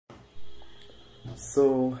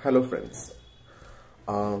Hello friends,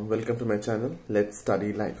 welcome to my channel, Let's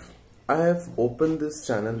Study Life. I have opened this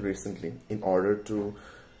channel recently in order to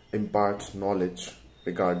impart knowledge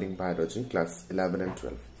regarding biology, class 11 and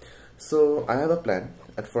 12. So I have a plan.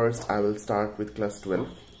 At first I will start with class 12,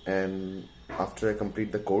 and after I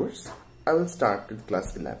complete the course, I will start with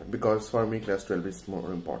class 11 because for me class 12 is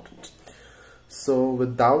more important. So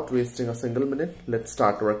without wasting a single minute, let's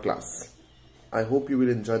start our class. I hope you will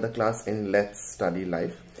enjoy the class in Let's Study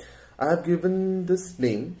Life. I have given this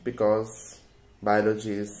name because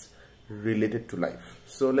biology is related to life.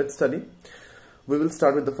 So let's study. We will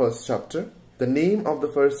start with the first chapter. The name of the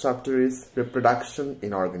first chapter is Reproduction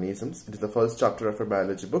in Organisms. It is the first chapter of a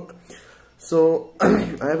biology book. So I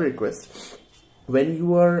have a request. When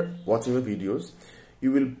you are watching the videos,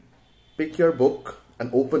 you will pick your book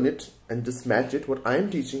and open it and just match it what I am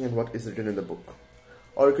teaching and what is written in the book.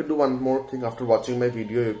 Or you can do one more thing. After watching my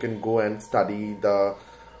video, you can go and study the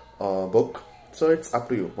book. So it's up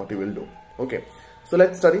to you what you will do. Okay, so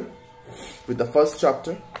let's study with the first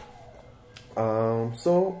chapter.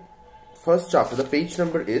 First chapter, the page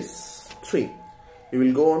number is 3. You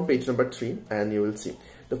will go on page number 3 and you will see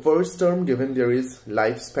the first term given there is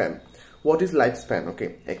lifespan. What is lifespan?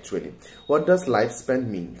 Okay, actually, what does lifespan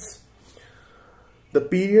means? The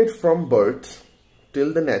period from birth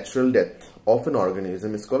till the natural death of an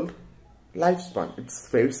organism is called lifespan. It's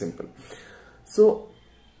very simple. So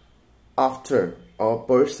after a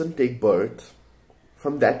person take birth,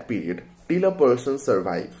 from that period till a person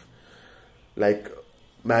survive, like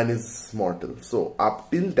man is mortal, so up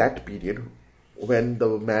till that period when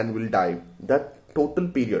the man will die, that total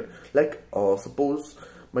period, like suppose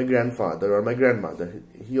my grandfather or my grandmother,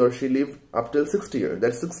 he or she lived up till 60 years,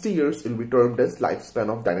 that 60 years will be termed as lifespan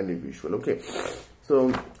of that individual. Okay,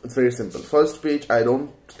 so it's very simple. First page, I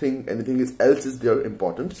don't think anything else is there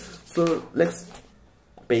important. So next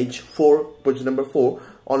page 4, page number 4,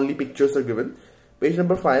 only pictures are given. Page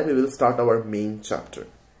number 5, we will start our main chapter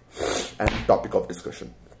and topic of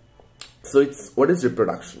discussion. So it's what is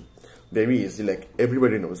reproduction? Very easy, like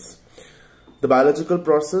everybody knows. The biological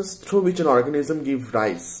process through which an organism gives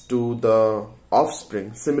rise to the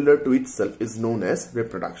offspring similar to itself is known as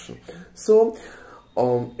reproduction. So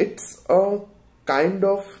it's a kind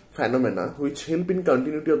of phenomena which help in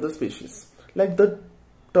continuity of the species. Like the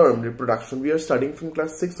term reproduction, we are studying from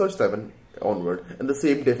class 6 or 7 onward, and the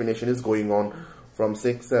same definition is going on from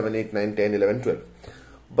 6, 7, 8, 9, 10, 11, 12.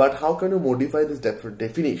 But how can you modify this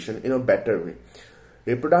definition in a better way?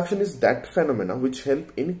 Reproduction is that phenomena which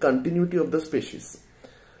help in continuity of the species.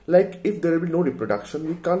 Like if there will be no reproduction,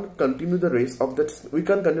 we can't continue the race of that, we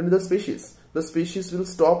can't continue the species. The species will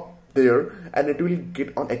stop there and it will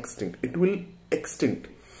get on extinct. It will extinct.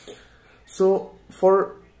 So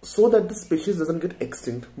that the species doesn't get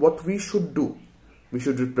extinct, what we should do? We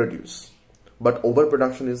should reproduce. But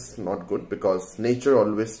overproduction is not good because nature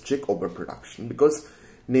always check overproduction because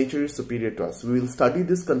nature is superior to us. We will study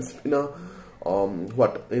this concept in a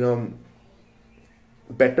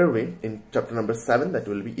better way in chapter number 7, that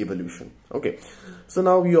will be evolution. Okay, so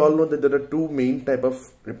now we all know that there are two main type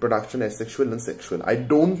of reproduction, asexual and sexual. I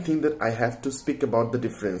don't think that I have to speak about the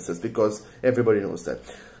differences because everybody knows that.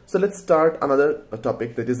 So let's start another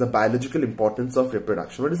topic, that is the biological importance of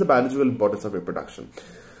reproduction. What is the biological importance of reproduction?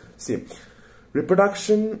 See,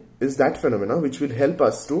 reproduction is that phenomena which will help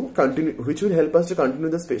us to continue,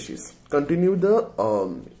 the species, continue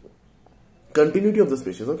the continuity of the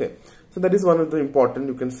species. Okay, so that is one of the important,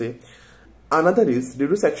 you can say. Another is due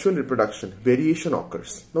to sexual reproduction, variation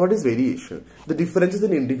occurs. Now what is variation? The differences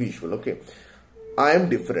in individual. Okay, I am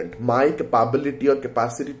different. My capability or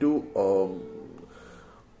capacity to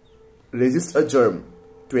resist a germ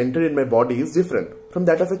to enter in my body is different from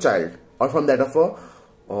that of a child or from that of a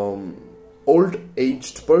old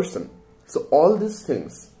aged person. So all these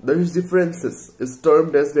things, there is differences, is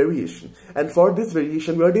termed as variation, and for this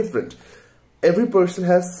variation we are different. Every person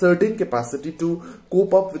has certain capacity to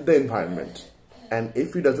cope up with the environment, and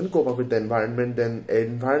if he doesn't cope up with the environment, then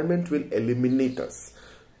environment will eliminate us.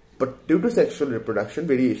 But due to sexual reproduction,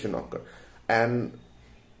 variation occur, and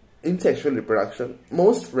in sexual reproduction,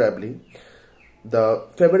 most probably the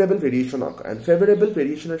favorable variation occur, and favorable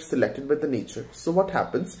variation are selected by the nature. So what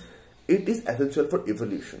happens? It is essential for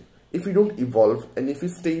evolution. If we don't evolve and if we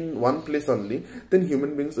stay in one place only, then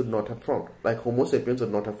human beings would not have formed, like Homo sapiens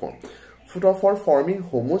would not have formed. For forming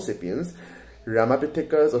Homo sapiens,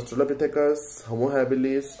 Ramapithecus, Australopithecus, Homo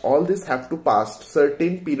habilis, all these have to pass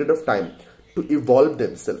certain period of time to evolve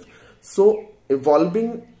themselves. So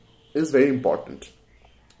evolving is very important.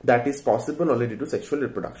 That is possible only due to sexual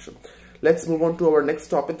reproduction. let's move on to our next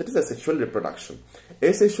topic, that is asexual reproduction.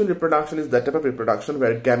 Asexual reproduction is that type of reproduction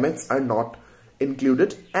where gametes are not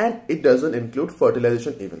included and it doesn't include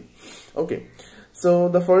fertilization even. Okay, so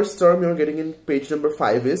the first term you're getting in page number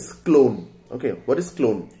 5 is clone. Okay, what is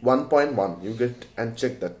clone? 1.1, you get and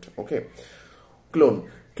check that. Okay, clone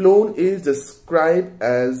is described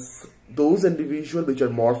as those individuals which are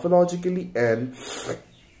morphologically and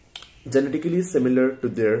genetically similar to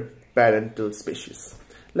their parental species.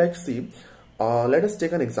 Like, see, let us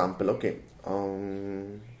take an example. Okay,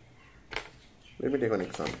 let me take an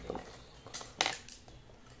example.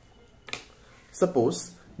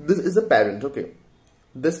 Suppose this is a parent. Okay,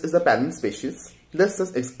 this is the parent species. This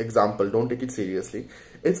is example, don't take it seriously.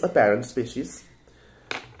 It's a parent species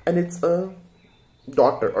and it's a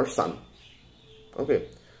daughter or son. Okay,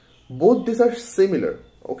 both these are similar.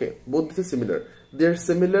 Okay, both these are similar. They're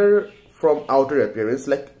similar from outer appearance,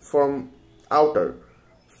 like from outer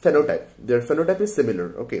phenotype. Their phenotype is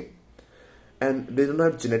similar. Okay, and they don't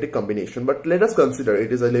have genetic combination, but let us consider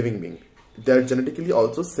it is a living being. They are genetically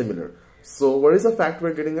also similar. So what is the fact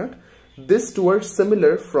we're getting at? These two are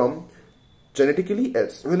similar from genetically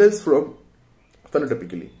as well as from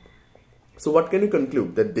phenotypically. So what can you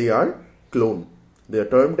conclude? That they are clone. They are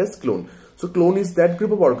termed as clone. So clone is that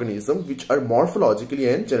group of organisms which are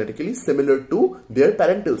morphologically and genetically similar to their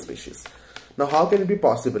parental species. Now how can it be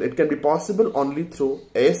possible? It can be possible only through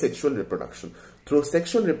asexual reproduction. Through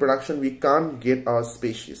sexual reproduction we can't get a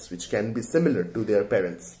species which can be similar to their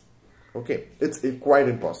parents. Okay, it's quite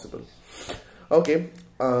impossible. Okay,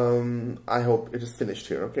 I hope it is finished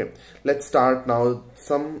here. Okay, let's start now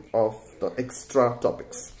some of the extra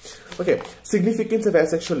topics. Okay, significance of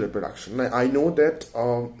asexual reproduction. I know that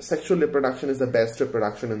sexual reproduction is the best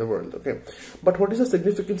reproduction in the world. Okay, but what is the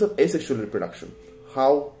significance of asexual reproduction?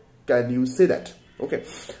 How can you say that? Okay,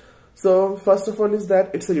 so first of all is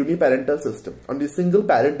that it's a uniparental system. Only single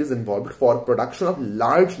parent is involved for production of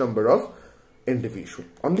large number of individual.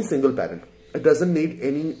 Only single parent. It doesn't need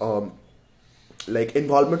any like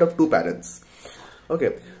involvement of two parents.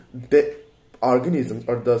 Okay, the organisms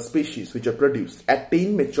or the species which are produced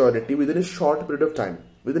attain maturity within a short period of time.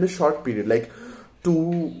 Within a short period, like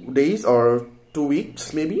 2 days or 2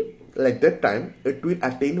 weeks maybe, like that time it will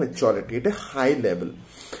attain maturity at a high level.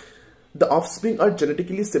 The offspring are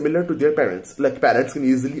genetically similar to their parents. Like parents can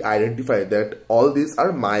easily identify that all these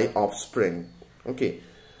are my offspring. Okay,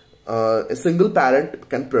 a single parent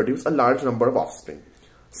can produce a large number of offspring.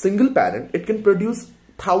 Single parent, it can produce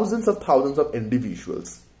thousands of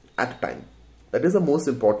individuals at a time. That is the most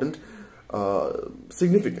important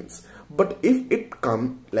significance. But if it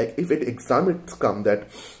come, like if it examines come that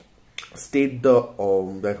state the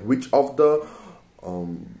that which of the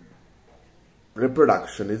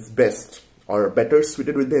reproduction is best or better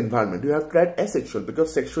suited with the environment, you have to add asexual,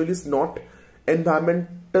 because sexual is not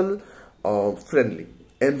environmental friendly.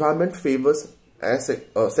 Environment favors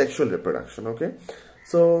sexual reproduction. Okay,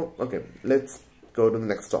 so okay, let's go to the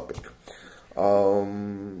next topic.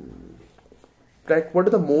 Like, what are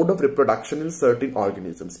the mode of reproduction in certain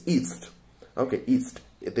organisms? Yeast. Okay, yeast.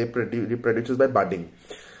 They reproduces by budding.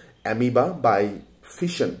 Amoeba by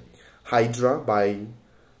fission. Hydra by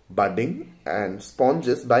budding, and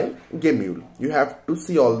sponges by gamule. You have to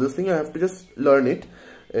see all this thing. You have to just learn it.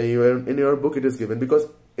 In your book it is given, because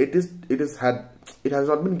it has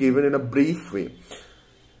not been given in a brief way.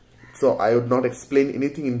 So I would not explain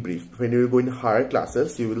anything in brief. When you go in higher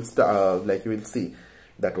classes, you will you will see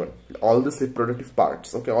that one. All these reproductive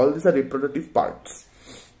parts. Okay, all these are reproductive parts.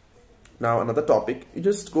 Now another topic, you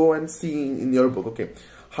just go and see in your book. Okay,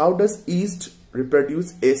 how does yeast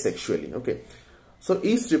reproduce asexually? Okay, so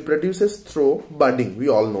yeast reproduces through budding. We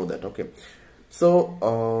all know that. Okay, so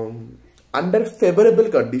under favorable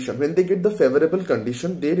condition, when they get the favorable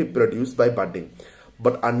condition, they reproduce by budding.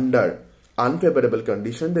 But under unfavorable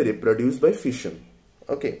condition, they reproduce by fission.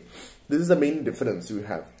 Okay, this is the main difference you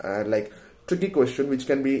have. Like tricky question which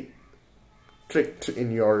can be tricked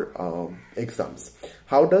in your exams.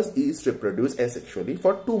 How does yeast reproduce asexually?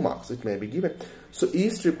 For 2 marks it may be given. So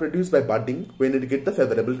yeast reproduce by budding when it get the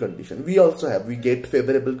favorable condition. We get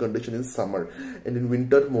favorable condition in summer, and in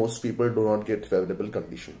winter most people do not get favorable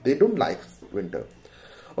condition. They don't like winter.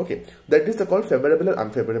 Okay, that is called favorable and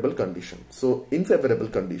unfavorable condition. So in favorable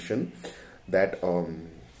condition, that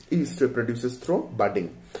yeast reproduces through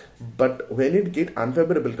budding, but when it get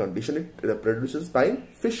unfavorable condition, it reproduces by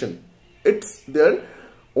fission. It's their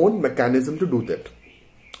own mechanism to do that,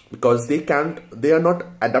 because they are not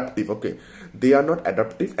adaptive. Okay, they are not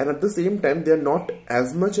adaptive, and at the same time they are not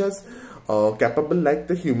as much as capable like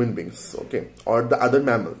the human beings, okay, or the other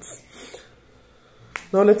mammals.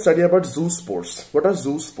 Now let's study about zoospores. What are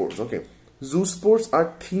zoospores? Okay, zoospores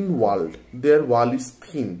are thin-walled. Their wall is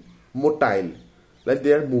thin, motile, like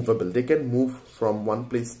they are movable. They can move from one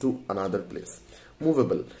place to another place.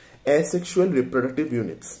 Movable. Asexual reproductive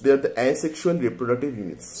units. They are the asexual reproductive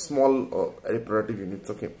units, small reproductive units.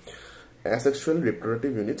 Okay, asexual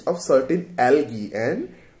reproductive units of certain algae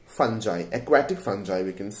and fungi, aquatic fungi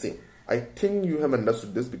we can say. I think you have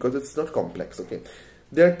understood this because it's not complex. Okay,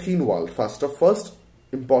 they are thin-walled. First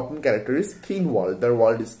important character is thin-walled. Their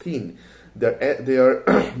wall is thin. They are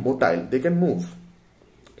motile. They can move.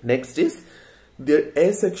 Next is their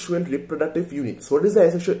asexual reproductive units. What is the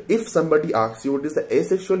asexual? If somebody asks you what is the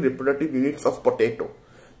asexual reproductive units of potato,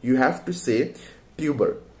 you have to say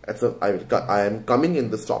tuber. I am coming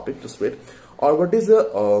in this topic, just wait. Or what is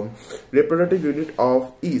the reproductive unit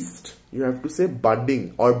of yeast? You have to say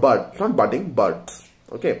budding or bud, not budding, buds.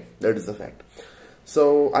 Okay, that is the fact.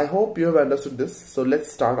 So I hope you have understood this. So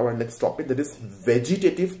let's start our next topic, that is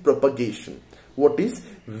vegetative propagation. What is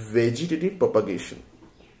vegetative propagation?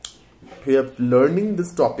 We are learning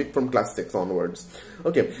this topic from class 6 onwards.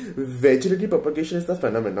 Okay, vegetative propagation is the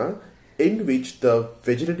phenomena in which the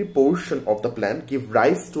vegetative portion of the plant give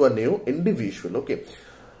rise to a new individual. Okay,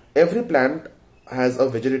 every plant has a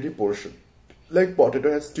vegetative portion. Like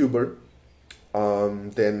potato has tuber,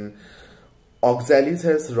 then oxalis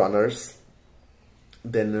has runners,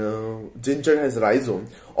 then ginger has rhizome.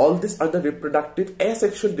 All these are the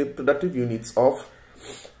asexual reproductive units of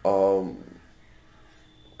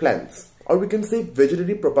plants, or we can say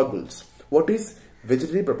vegetative propagules. What is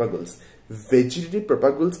vegetative propagules? Vegetative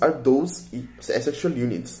propagules are those asexual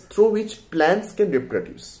units through which plants can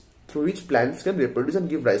reproduce, and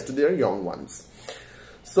give rise to their young ones.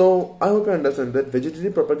 So I hope you understand that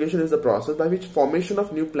vegetative propagation is the process by which formation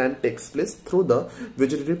of new plant takes place through the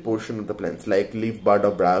vegetative portion of the plants, like leaf bud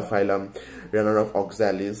of bryophyllum, runner of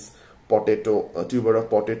oxalis, potato, tuber of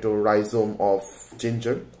potato, rhizome of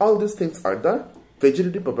ginger. All these things are the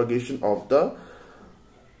vegetative propagation of the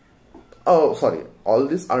all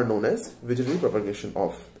these are known as vegetative propagation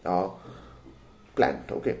of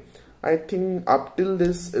plant. Okay, I think up till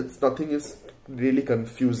this nothing is really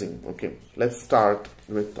confusing. Okay, let's start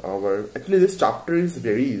with actually this chapter is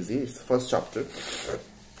very easy. It's the first chapter.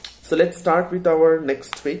 So let's start with our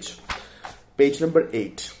next page number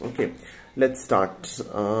 8. Okay, let's start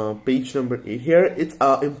page number 8. Here it's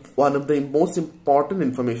one of the most important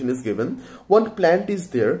information is given. One plant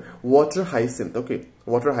is there, water hyacinth. Okay,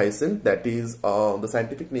 water hyacinth, that is the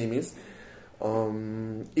scientific name is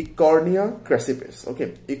Eichhornia crassipes.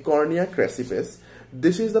 Okay, Eichhornia crassipes.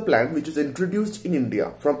 This is the plant which is introduced in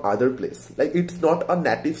India from other place. Like it's not a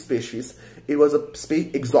native species, it was a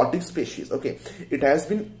exotic species. Okay, it has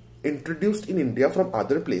been introduced in India from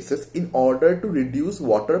other places in order to reduce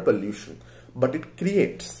water pollution, but it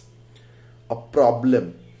creates a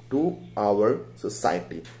problem to our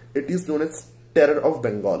society. It is known as terror of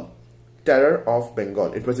Bengal. Terror of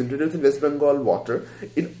Bengal. It was introduced in West Bengal water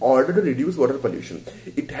in order to reduce water pollution.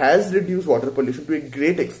 It has reduced water pollution to a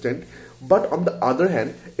great extent, but on the other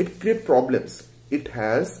hand, it creates problems. It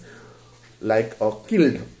has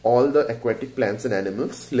killed all the aquatic plants and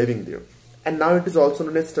animals living there. And now it is also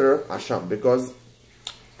known as terror of Assam, because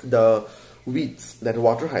the weeds, that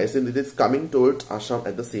water hyacinth, it is coming towards Assam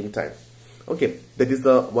at the same time. Okay, that is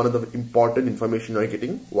one of the important information you are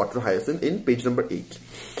getting, water hyacinth, in page number 8.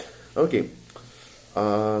 Okay,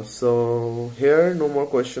 so here no more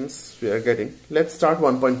questions we are getting. Let's start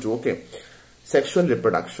 1.2. Okay, sexual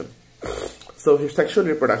reproduction. So sexual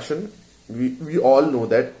reproduction, we all know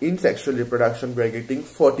that in sexual reproduction we are getting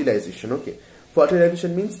fertilization. Okay,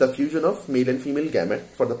 fertilization means the fusion of male and female gamete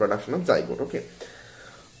for the production of zygote. Okay,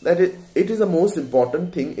 it is the most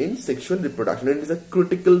important thing in sexual reproduction. It is a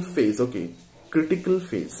critical phase. Okay, critical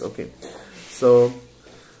phase. Okay, so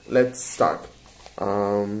let's start.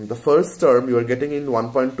 The first term you are getting in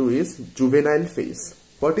 1.2 is juvenile phase.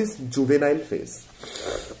 What is juvenile phase?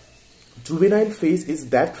 Juvenile phase is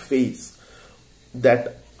that phase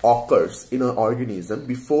that occurs in an organism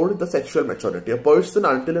before the sexual maturity. A person,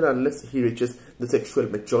 until and unless he reaches the sexual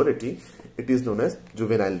maturity, it is known as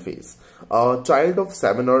juvenile phase. A child of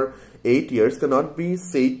 7 or 8 years cannot be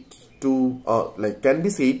said to can be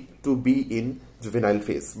said to be in juvenile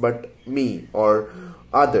phase, but me or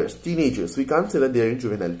others, teenagers, we can't say that they are in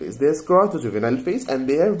juvenile phase. They have crossed the juvenile phase and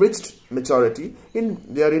they have reached maturity.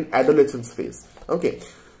 They are in adolescence phase. Okay,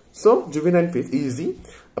 so juvenile phase, easy.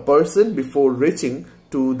 A person before reaching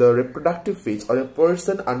to the reproductive phase, or a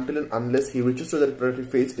person until and unless he reaches to the reproductive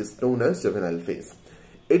phase, is known as juvenile phase.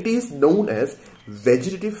 It is known as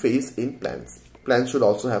vegetative phase in plants. Plants should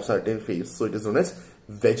also have certain phase, so it is known as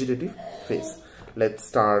vegetative phase. let's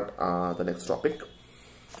start the next topic.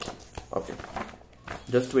 Okay,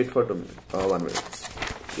 just wait for 1 minute.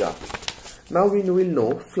 Yeah, now we will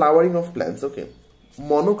know flowering of plants. Okay,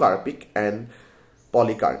 monocarpic and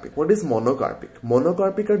polycarpic. What is monocarpic?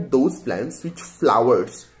 Monocarpic are those plants which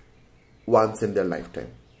flowers once in their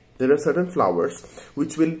lifetime. There are certain flowers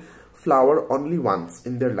which will flower only once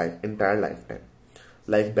in their entire lifetime,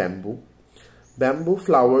 like bamboo. Bamboo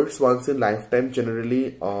flowers once in lifetime,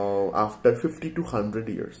 generally after 50 to 100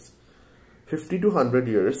 years. 50 to 100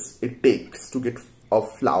 years it takes to get a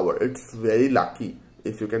flower. It's very lucky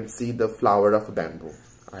if you can see the flower of a bamboo.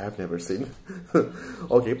 I have never seen.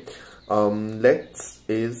 Okay, next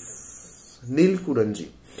is Nilkuranji.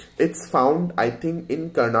 It's found, I think,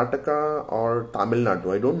 in Karnataka or Tamil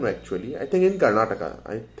Nadu. I don't know actually. I think in Karnataka.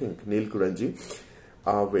 I think Nilkuranji.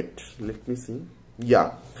 Wait, let me see.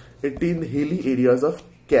 Yeah, it's in hilly areas of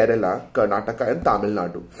Kerala, Karnataka, and Tamil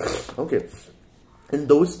Nadu. Okay, in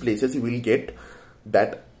those places you will get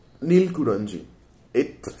that Nilkuranji.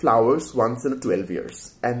 It flowers once in 12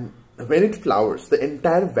 years, and when it flowers, the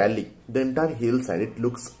entire valley, the entire hillside, it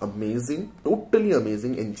looks amazing, totally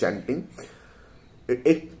amazing, enchanting.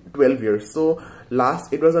 12 years. So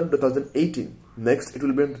last it was in 2018. Next it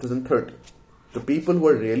will be in 2030. The people who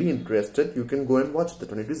are really interested, you can go and watch that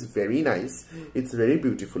one. It is very nice. It's very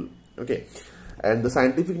beautiful. Okay, and the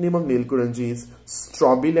scientific name of Nilkuranji is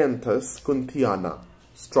Strobilanthes kunthiana.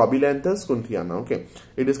 Strobilanthes kunthiana. Okay,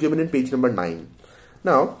 it is given in page number 9.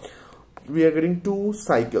 Now we are getting two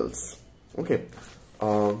cycles. Okay,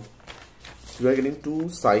 we are getting two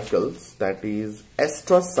cycles, that is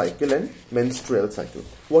estrus cycle and menstrual cycle.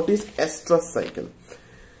 What is estrus cycle?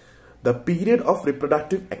 The period of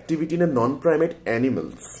reproductive activity in a non-primate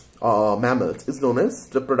animals, mammals, is known as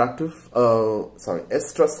reproductive,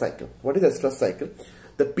 estrus cycle. What is estrus cycle?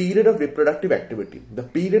 The period of reproductive activity. The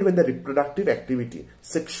period when the reproductive activity,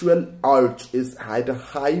 sexual urge is at a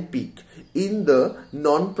high peak in the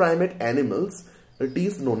non-primate animals, it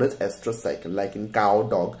is known as estrus cycle. Like in cow,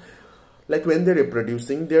 dog, like when they're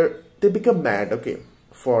reproducing, they become mad, okay,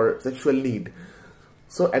 for sexual need.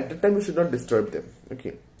 So at that time we should not disturb them.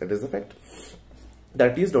 Okay, that is the fact.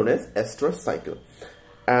 That is known as estrus cycle.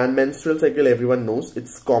 And menstrual cycle, everyone knows,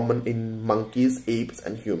 it's common in monkeys, apes,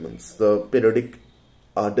 and humans. The periodic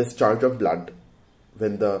discharge of blood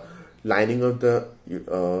when the lining of the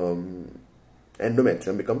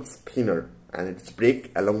endometrium becomes thinner and it's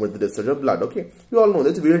break along with the discharge of blood. Okay, you all know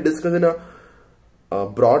this. We will discuss in a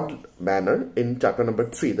broad manner in chapter number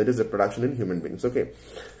 3, that is reproduction in human beings. Okay,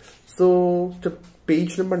 so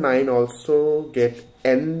page number 9 also get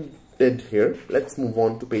ended here. Let's move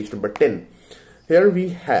on to page number 10. Here we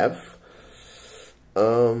have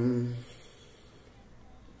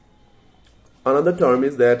another term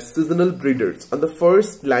is that seasonal breeders. On the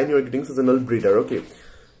first line you are getting seasonal breeder. Okay,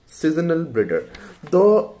 seasonal breeder,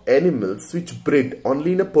 the animals which breed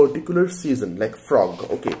only in a particular season, like frog.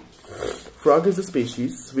 Okay, frog is a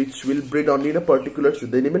species which will breed only in a particular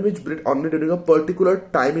season. The animal which breed only during a particular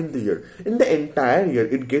time in the year. In the entire year,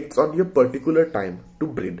 it gets only a particular time to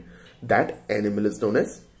breed. That animal is known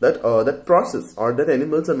as, that process or that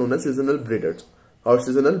animals are known as seasonal breeders or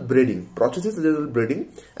seasonal breeding. Process is seasonal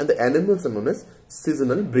breeding and the animals are known as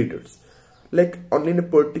seasonal breeders. Like only in a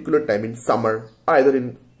particular time in summer, either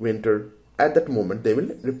in winter, at that moment they will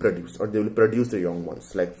reproduce or they will produce the young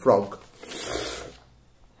ones, like frog.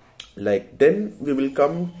 Like, then we will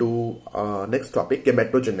come to next topic,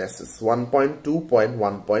 gametogenesis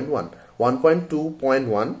 1.2.1.1.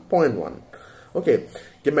 1.2.1.1. Okay,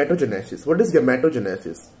 gametogenesis. What is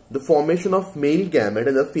gametogenesis? The formation of male gamete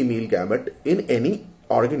and a female gamete in any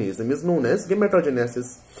organism is known as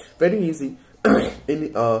gametogenesis. Very easy.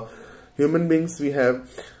 In human beings we have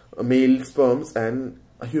male sperms and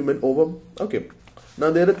a human ovum. Okay,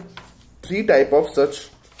 now there are 3 types of such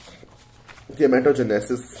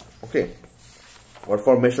gametogenesis, okay, or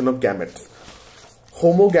formation of gametes: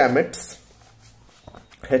 homogametes,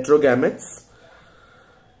 heterogametes,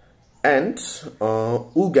 and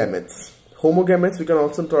oogametes. Homogametes we can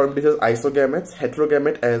also term this as isogametes,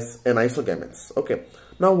 heterogamete as anisogametes. Okay,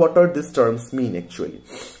 now what are these terms mean actually?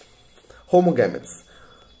 Homogametes,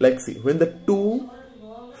 like, see, when the 2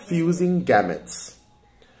 fusing gametes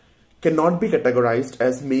cannot be categorized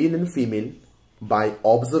as male and female by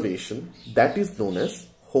observation, that is known as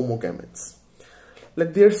homogametes.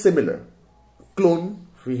 Like, they are similar. Clone,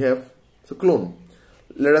 we have, so clone.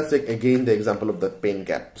 Let us take again the example of the pen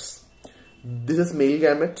caps. This is male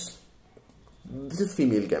gamete, this is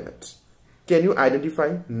female gamete. Can you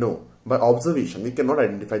identify? No. By observation, we cannot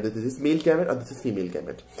identify that this is male gamete or this is female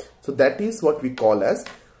gamete. So that is what we call as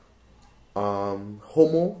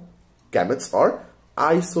homogamete. gametes or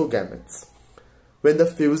isogametes. When the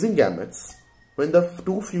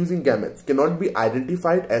two fusing gametes cannot be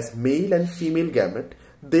identified as male and female gamete,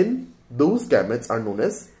 then those gametes are known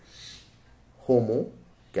as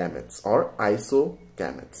homogametes or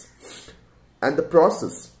isogametes. And the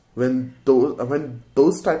process when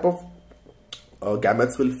those type of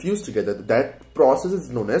gametes will fuse together, that process is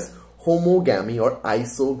known as homogamy or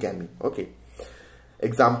isogamy. Okay.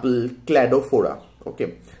 Example, cladophora.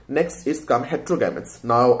 Okay. Next is come heterogametes.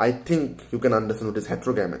 Now I think you can understand what is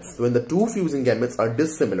heterogametes. When the two fusing gametes are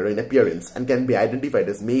dissimilar in appearance and can be identified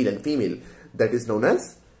as male and female, that is known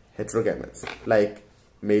as heterogametes. Like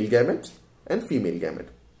male gamete and female gamete.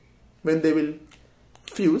 When they will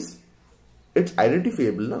fuse, it's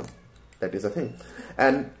identifiable now. That is a thing.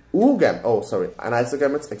 And an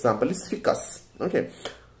isogamete's example is ficus. Okay,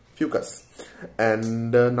 fucus.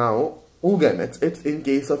 And now oogametes, it's in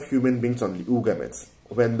case of human beings only. Oogametes,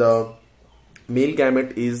 when the male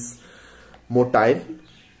gamete is motile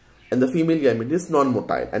and the female gamete is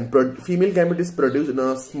non-motile, and female gamete is produced in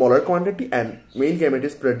a smaller quantity and male gamete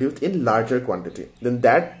is produced in larger quantity, then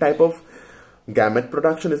that type of gamete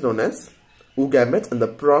production is known as oogametes, and the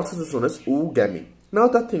process is known as oogamy. Now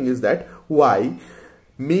the thing is that why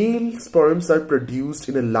male sperms are produced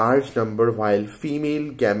in a large number while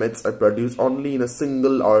female gametes are produced only in a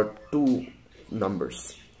single or two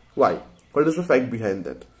numbers? Why? What is the fact behind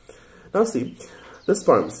that? Now see, the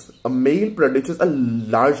sperms, a male produces a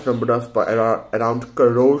large number of around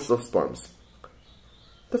crores of sperms.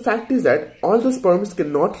 The fact is that all the sperms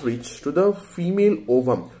cannot reach to the female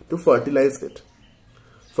ovum to fertilize it.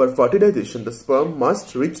 For fertilization, the sperm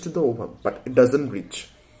must reach to the ovum, but it doesn't reach.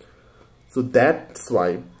 So that's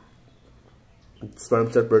why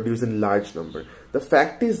sperms are produced in large number. The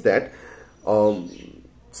fact is that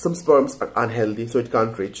some sperms are unhealthy, so it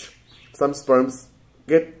can't reach. Some sperms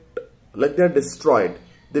get like they're destroyed.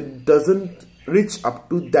 They doesn't reach up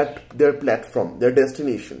to their platform, their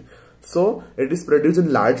destination. So it is produced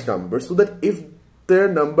in large numbers, so that if their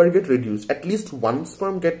number get reduced, at least one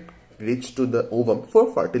sperm get reach to the ovum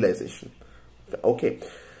for fertilization. Okay.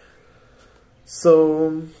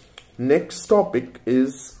 So next topic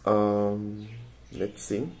is let's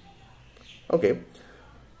see. Okay.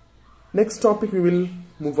 Next topic, we will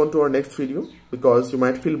move on to our next video, because you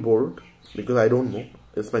might feel bored, because I don't know,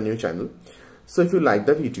 it's my new channel. So if you like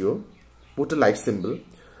the video, put a like symbol.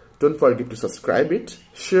 Don't forget to subscribe it,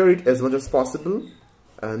 share it as much as possible,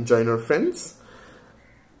 and join our friends.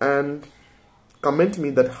 And comment me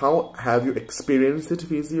that how have you experienced it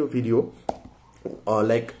video, or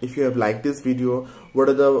like if you have liked this video, what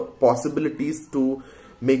are the possibilities to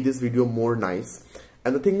make this video more nice.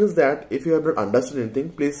 And the thing is that if you have not understood anything,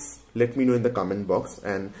 please let me know in the comment box,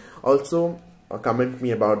 and also comment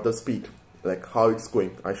me about the speed, like how it's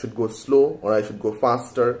going. I should go slow or I should go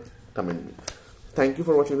faster. Comment me. Thank you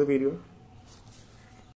for watching the video.